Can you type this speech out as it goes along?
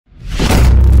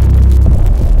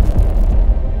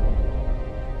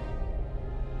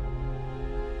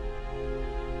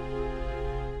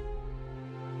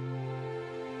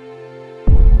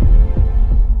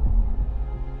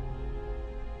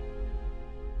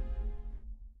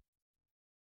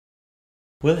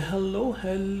Well,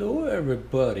 hello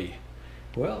everybody.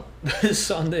 Well,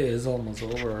 Sunday is almost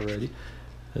over already.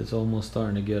 It's almost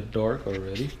starting to get dark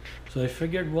already. So I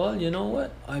figured, well, you know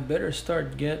what? I better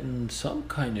start getting some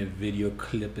kind of video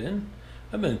clip in.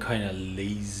 I've been kind of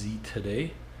lazy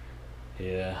today.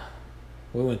 Yeah.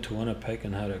 We went to Winnipeg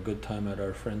and had a good time at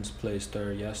our friend's place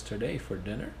there yesterday for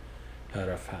dinner. Had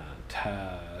a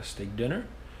fantastic dinner.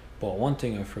 But one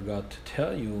thing I forgot to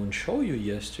tell you and show you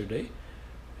yesterday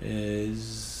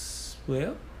is,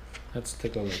 well, let's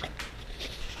take a look.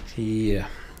 Yeah,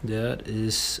 that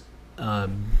is a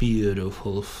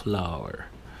beautiful flower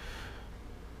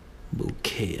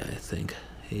bouquet, I think.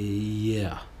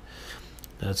 Yeah,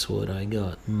 that's what I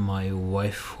got my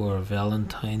wife for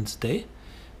Valentine's Day.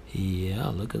 Yeah,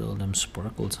 look at all them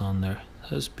sparkles on there.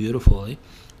 That's beautiful, eh?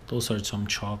 Those are some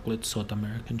chocolate, South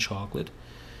American chocolate.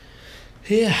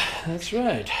 Yeah, that's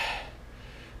right.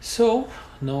 So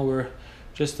now we're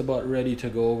just about ready to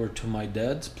go over to my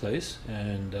dad's place,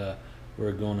 and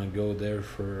we're gonna go there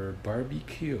for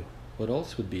barbecue. What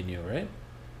else would be new, right?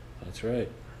 That's right.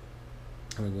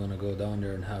 We're gonna go down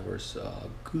there and have ourselves a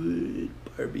good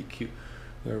barbecue.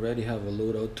 We already have a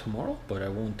load out tomorrow, but I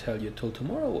won't tell you till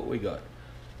tomorrow what we got.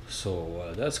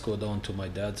 So let's go down to my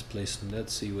dad's place and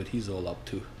let's see what he's all up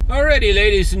to. Alrighty,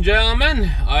 ladies and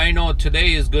gentlemen, I know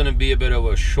today is gonna be a bit of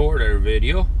a shorter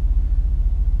video.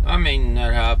 I mean,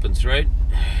 that happens, right?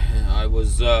 I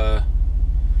was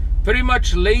pretty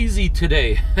much lazy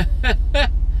today.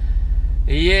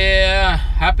 Yeah,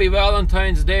 happy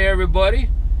Valentine's Day, everybody.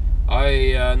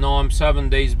 I know I'm 7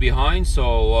 days behind,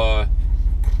 so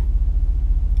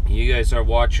you guys are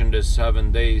watching this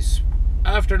 7 days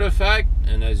after the fact,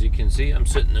 and as you can see, I'm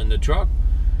sitting in the truck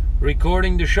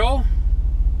recording the show,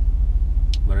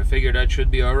 but I figured that should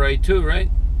be alright too,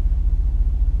 right?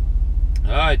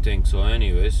 I think so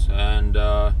anyways. And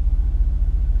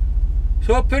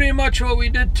so pretty much what we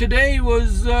did today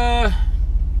was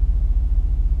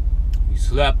we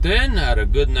slept in, had a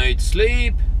good night's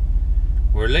sleep,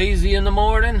 we're lazy in the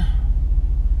morning,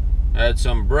 had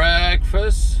some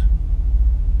breakfast,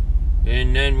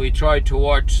 and then we tried to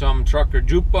watch some Trucker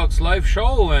Jukebox live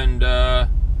show, and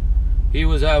he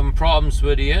was having problems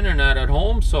with the internet at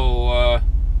home, so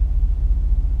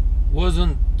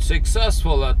wasn't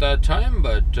successful at that time,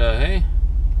 but hey,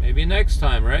 maybe next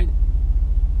time, right?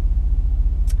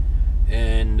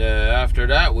 And after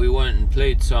that we went and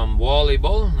played some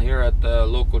volleyball here at the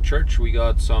local church. We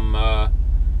got some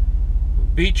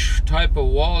beach type of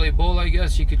volleyball, I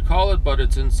guess you could call it, but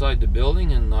it's inside the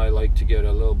building, and I like to get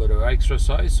a little bit of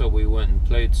exercise, so we went and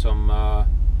played some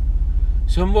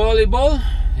volleyball.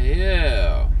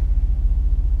 Yeah.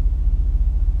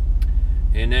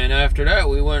 And then after that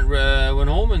we went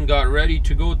home and got ready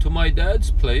to go to my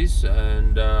dad's place,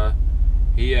 and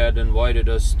he had invited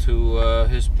us to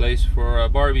his place for a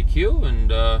barbecue,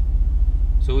 and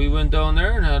so we went down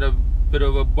there and had a bit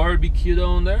of a barbecue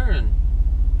down there, and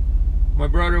my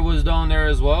brother was down there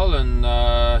as well, and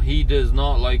he does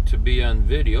not like to be on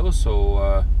video,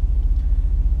 so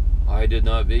I did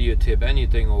not videotape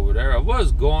anything over there. I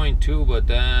was going to, but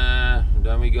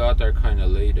then we got there kind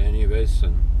of late anyways,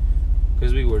 and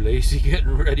because we were lazy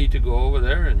getting ready to go over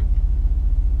there,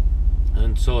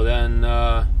 and so then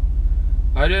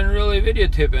I didn't really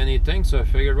videotape anything, so I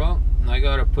figured, well, I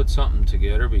gotta put something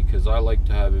together because I like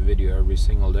to have a video every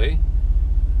single day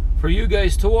for you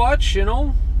guys to watch, you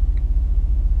know.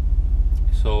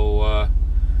 So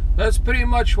that's pretty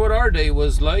much what our day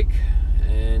was like,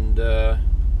 and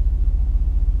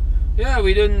yeah,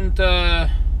 we didn't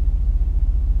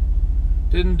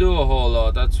do a whole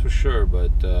lot, that's for sure,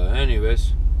 but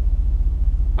anyways,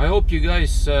 I hope you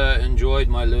guys enjoyed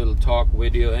my little talk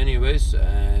video anyways,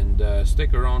 and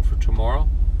stick around for tomorrow.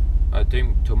 I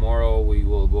think tomorrow we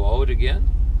will go out again,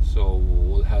 so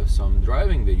we'll have some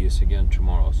driving videos again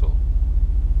tomorrow. So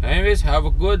anyways, have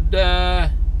a good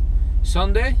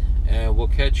Sunday, and we'll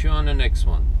catch you on the next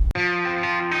one.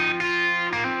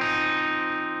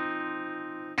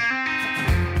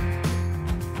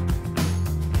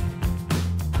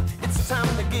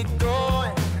 Time to get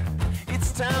going,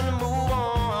 it's time to move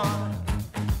on.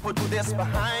 Put this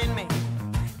behind me,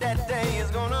 that day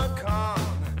is gonna come.